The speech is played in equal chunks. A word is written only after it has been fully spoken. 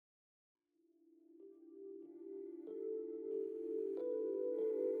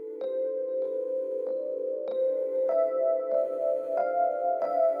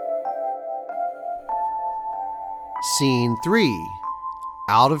Scene 3.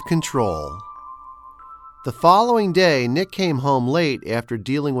 Out of Control. The following day, Nick came home late after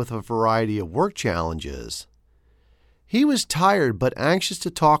dealing with a variety of work challenges. He was tired but anxious to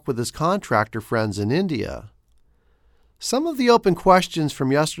talk with his contractor friends in India. Some of the open questions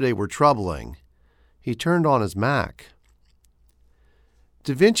from yesterday were troubling. He turned on his Mac.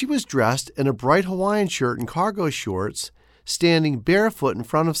 Da Vinci was dressed in a bright Hawaiian shirt and cargo shorts, standing barefoot in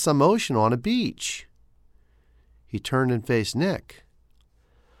front of some ocean on a beach. He turned and faced Nick.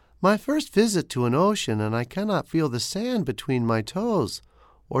 "My first visit to an ocean, and I cannot feel the sand between my toes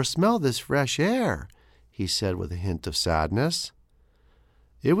or smell this fresh air," he said with a hint of sadness.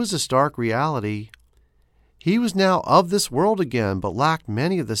 It was a stark reality. He was now of this world again, but lacked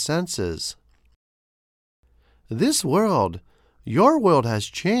many of the senses. "This world, your world, has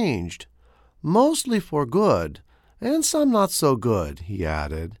changed, mostly for good, and some not so good," he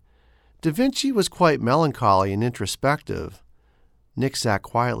added. Da Vinci was quite melancholy and introspective. Nick sat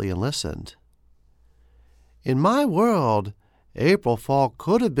quietly and listened. "In my world, April Falk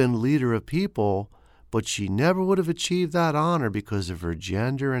could have been leader of people, but she never would have achieved that honor because of her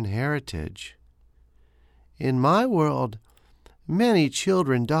gender and heritage. In my world, many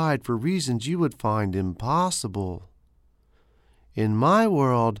children died for reasons you would find impossible. In my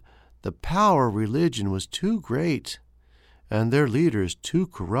world, the power of religion was too great, and their leaders too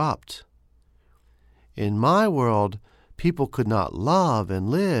corrupt. In my world, people could not love and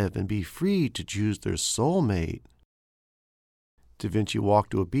live and be free to choose their soulmate." Da Vinci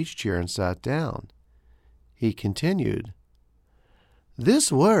walked to a beach chair and sat down. He continued, This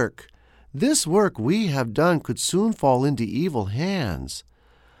work we have done could soon fall into evil hands.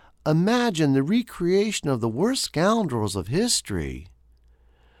 Imagine the recreation of the worst scoundrels of history.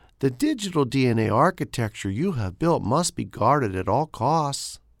 The digital DNA architecture you have built must be guarded at all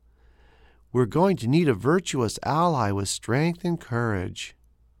costs. We're going to need a virtuous ally with strength and courage."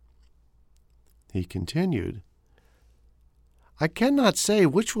 He continued, "I cannot say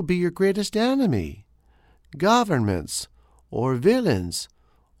which will be your greatest enemy, governments or villains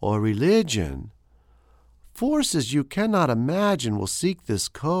or religion. Forces you cannot imagine will seek this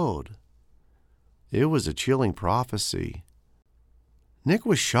code." It was a chilling prophecy. Nick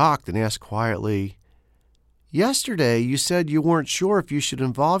was shocked and asked quietly, "Yesterday you said you weren't sure if you should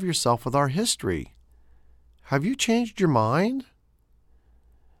involve yourself with our history. Have you changed your mind?"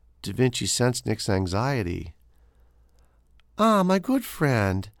 Da Vinci sensed Nick's anxiety. "Ah, my good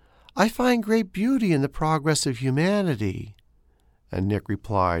friend, I find great beauty in the progress of humanity." And Nick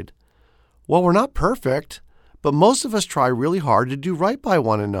replied, "Well, we're not perfect, but most of us try really hard to do right by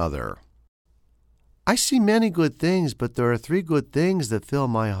one another." "I see many good things, but there are 3 good things that fill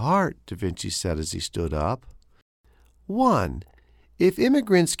my heart," Da Vinci said as he stood up. 1. If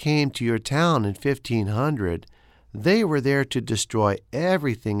immigrants came to your town in 1500, they were there to destroy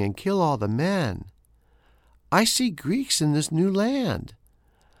everything and kill all the men. I see Greeks in this new land.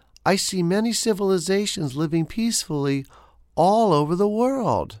 I see many civilizations living peacefully all over the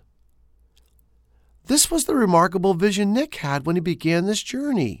world. This was the remarkable vision Nick had when he began this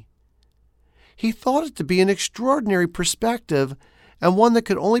journey. He thought it to be an extraordinary perspective and one that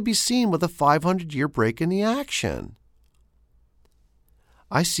could only be seen with a 500-year break in the action.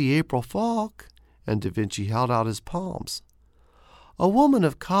 I see April Falk, and Da Vinci held out his palms, a woman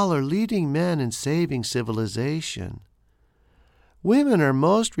of color leading men and saving civilization. Women are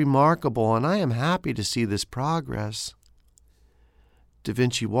most remarkable, and I am happy to see this progress. Da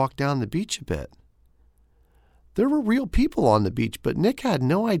Vinci walked down the beach a bit. There were real people on the beach, but Nick had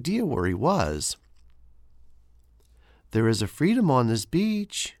no idea where he was. There is a freedom on this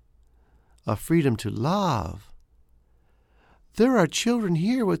beach, a freedom to love. There are children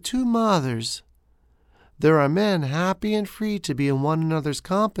here with 2 mothers. There are men happy and free to be in one another's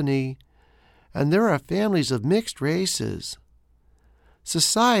company, and there are families of mixed races.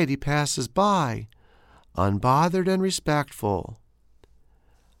 Society passes by, unbothered and respectful.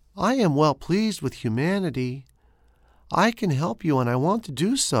 I am well pleased with humanity. I can help you, and I want to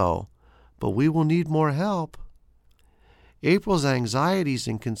do so, but we will need more help. April's anxieties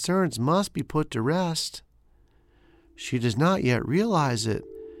and concerns must be put to rest. She does not yet realize it,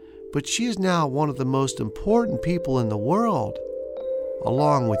 but she is now one of the most important people in the world,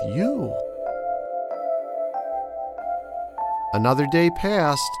 along with you." Another day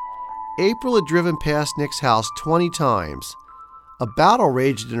passed. April had driven past Nick's house 20 times. A battle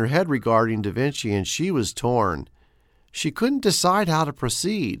raged in her head regarding Da Vinci, and she was torn. She couldn't decide how to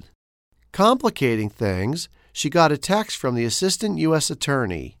proceed. Complicating things, she got a text from the assistant U.S.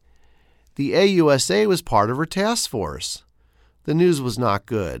 attorney. The AUSA was part of her task force. The news was not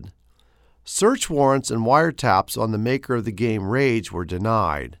good. Search warrants and wiretaps on the maker of the game Rage were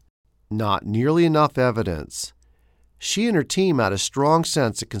denied. Not nearly enough evidence. She and her team had a strong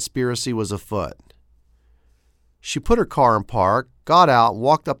sense a conspiracy was afoot. She put her car in park, got out, and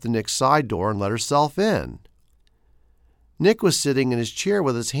walked up to Nick's side door and let herself in. Nick was sitting in his chair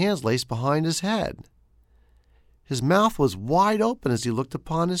with his hands laced behind his head. His mouth was wide open as he looked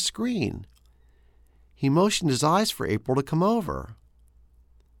upon his screen. He motioned his eyes for April to come over.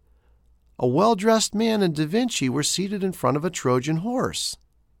 A well-dressed man and Da Vinci were seated in front of a Trojan horse.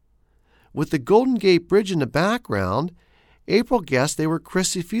 With the Golden Gate Bridge in the background, April guessed they were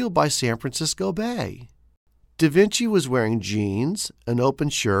Crissy Field by San Francisco Bay. Da Vinci was wearing jeans, an open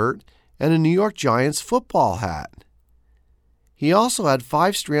shirt, and a New York Giants football hat. He also had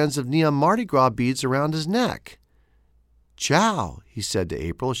 5 strands of neon Mardi Gras beads around his neck. "Ciao," he said to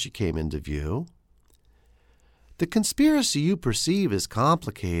April as she came into view. "The conspiracy you perceive is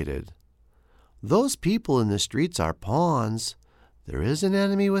complicated. Those people in the streets are pawns. There is an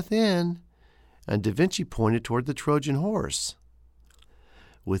enemy within," and Da Vinci pointed toward the Trojan horse.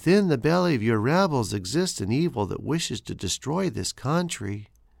 "Within the belly of your rebels exists an evil that wishes to destroy this country."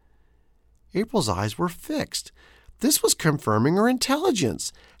 April's eyes were fixed. This was confirming her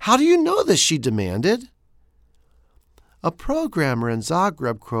intelligence. "How do you know this?" she demanded. "A programmer in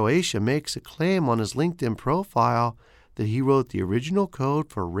Zagreb, Croatia, makes a claim on his LinkedIn profile that he wrote the original code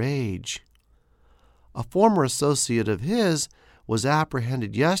for Rage. A former associate of his was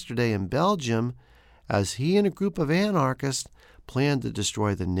apprehended yesterday in Belgium as he and a group of anarchists planned to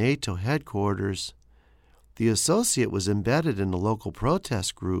destroy the NATO headquarters. The associate was embedded in the local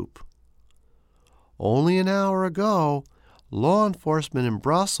protest group. Only an hour ago, law enforcement in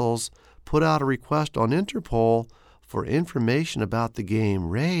Brussels put out a request on Interpol for information about the game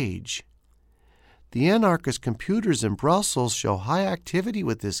Rage. The anarchist computers in Brussels show high activity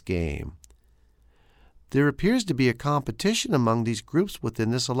with this game. There appears to be a competition among these groups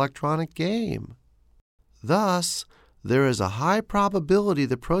within this electronic game. Thus, there is a high probability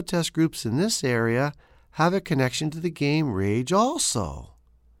the protest groups in this area have a connection to the game Rage also."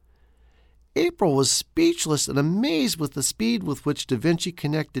 April was speechless and amazed with the speed with which Da Vinci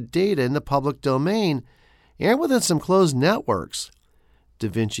connected data in the public domain and within some closed networks. Da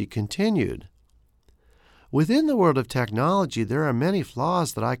Vinci continued, "Within the world of technology, there are many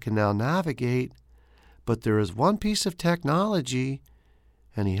flaws that I can now navigate, but there is one piece of technology,"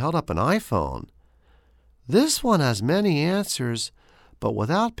 and he held up an iPhone. "This one has many answers, but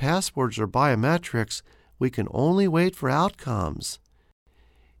without passwords or biometrics, we can only wait for outcomes.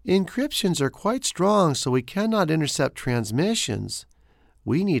 Encryptions are quite strong, so we cannot intercept transmissions.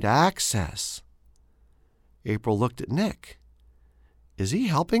 We need access." April looked at Nick. "Is he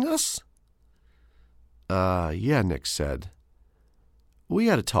helping us?" Yeah, Nick said. "We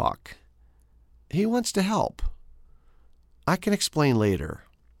had a talk. He wants to help. I can explain later."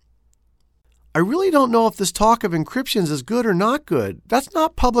 "I really don't know if this talk of encryptions is good or not good. That's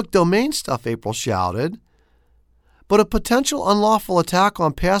not public domain stuff," April shouted. "But a potential unlawful attack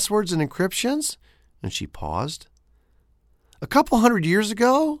on passwords and encryptions?" And she paused. "A couple 100 years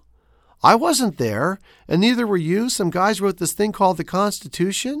ago? I wasn't there, and neither were you. Some guys wrote this thing called the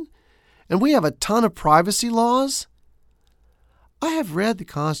Constitution, and we have a ton of privacy laws." "I have read the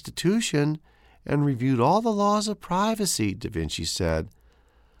Constitution and reviewed all the laws of privacy," Da Vinci said.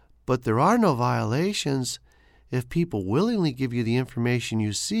 "But there are no violations if people willingly give you the information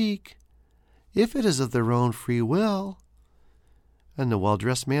you seek, if it is of their own free will." And the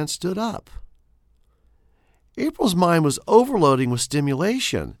well-dressed man stood up. April's mind was overloading with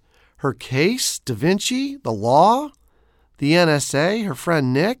stimulation. Her case, Da Vinci, the law, the NSA, her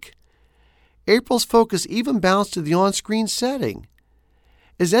friend Nick. April's focus even bounced to the on-screen setting.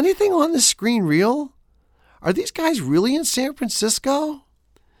 Is anything on this screen real? Are these guys really in San Francisco?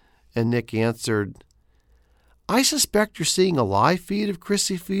 And Nick answered, "I suspect you're seeing a live feed of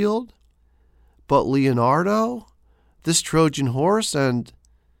Crissy Field, but Leonardo, this Trojan horse, and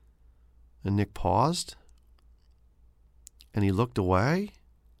Nick paused, and he looked away.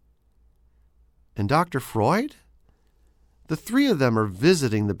 And Dr. Freud? The 3 of them are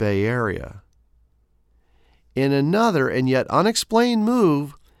visiting the Bay Area. In another and yet unexplained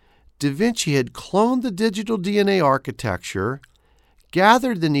move, Da Vinci had cloned the digital DNA architecture,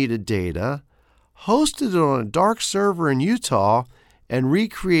 gathered the needed data, hosted it on a dark server in Utah, and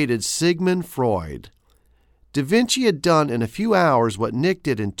recreated Sigmund Freud. Da Vinci had done in a few hours what Nick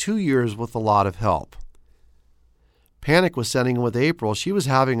did in 2 years with a lot of help. Panic was setting in with April. She was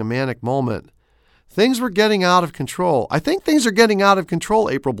having a manic moment. Things were getting out of control. "I think things are getting out of control,"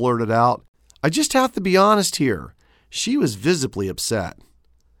 April blurted out. "I just have to be honest here." She was visibly upset.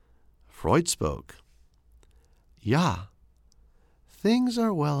 Freud spoke. Ja, things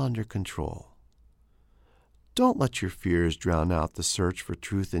are well under control. Don't let your fears drown out the search for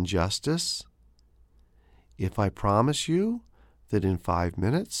truth and justice. If I promise you that in 5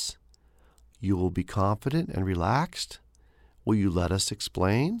 minutes you will be confident and relaxed, will you let us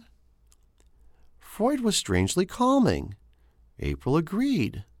explain? Freud was strangely calming. April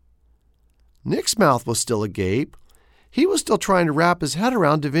agreed. Nick's mouth was still agape. He was still trying to wrap his head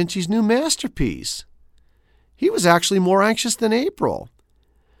around Da Vinci's new masterpiece. He was actually more anxious than April.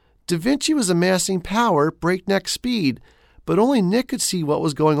 Da Vinci was amassing power at breakneck speed, but only Nick could see what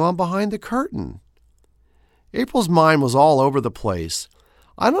was going on behind the curtain. April's mind was all over the place.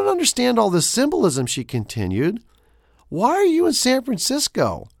 I don't understand all this symbolism, she continued. Why are you in San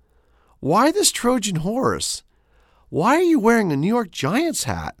Francisco? Why this Trojan horse? Why are you wearing a New York Giants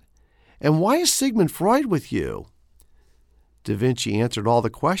hat? And why is Sigmund Freud with you? Da Vinci answered all the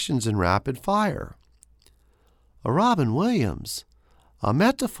questions in rapid fire. A Robin Williams, a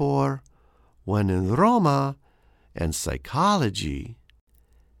metaphor, when in Roma, and psychology.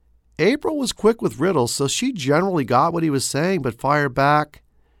 April was quick with riddles, so she generally got what he was saying, but fired back,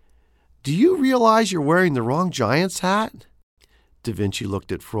 Do you realize you're wearing the wrong Giants hat? Da Vinci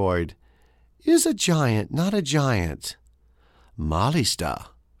looked at Freud. Is a giant not a giant? Malista,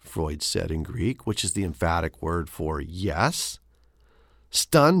 Freud said in Greek, which is the emphatic word for yes.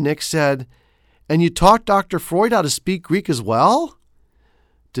 Stunned, Nick said, And you taught Dr. Freud how to speak Greek as well?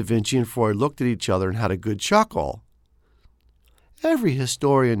 Da Vinci and Freud looked at each other and had a good chuckle. Every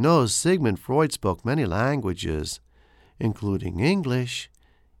historian knows Sigmund Freud spoke many languages, including English,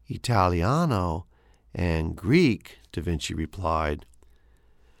 Italiano, and Greek, Da Vinci replied.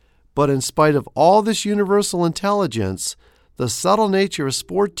 But in spite of all this universal intelligence, the subtle nature of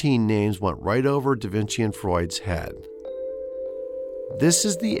sport team names went right over Da Vinci and Freud's head. This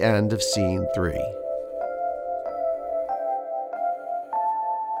is the end of Scene 3.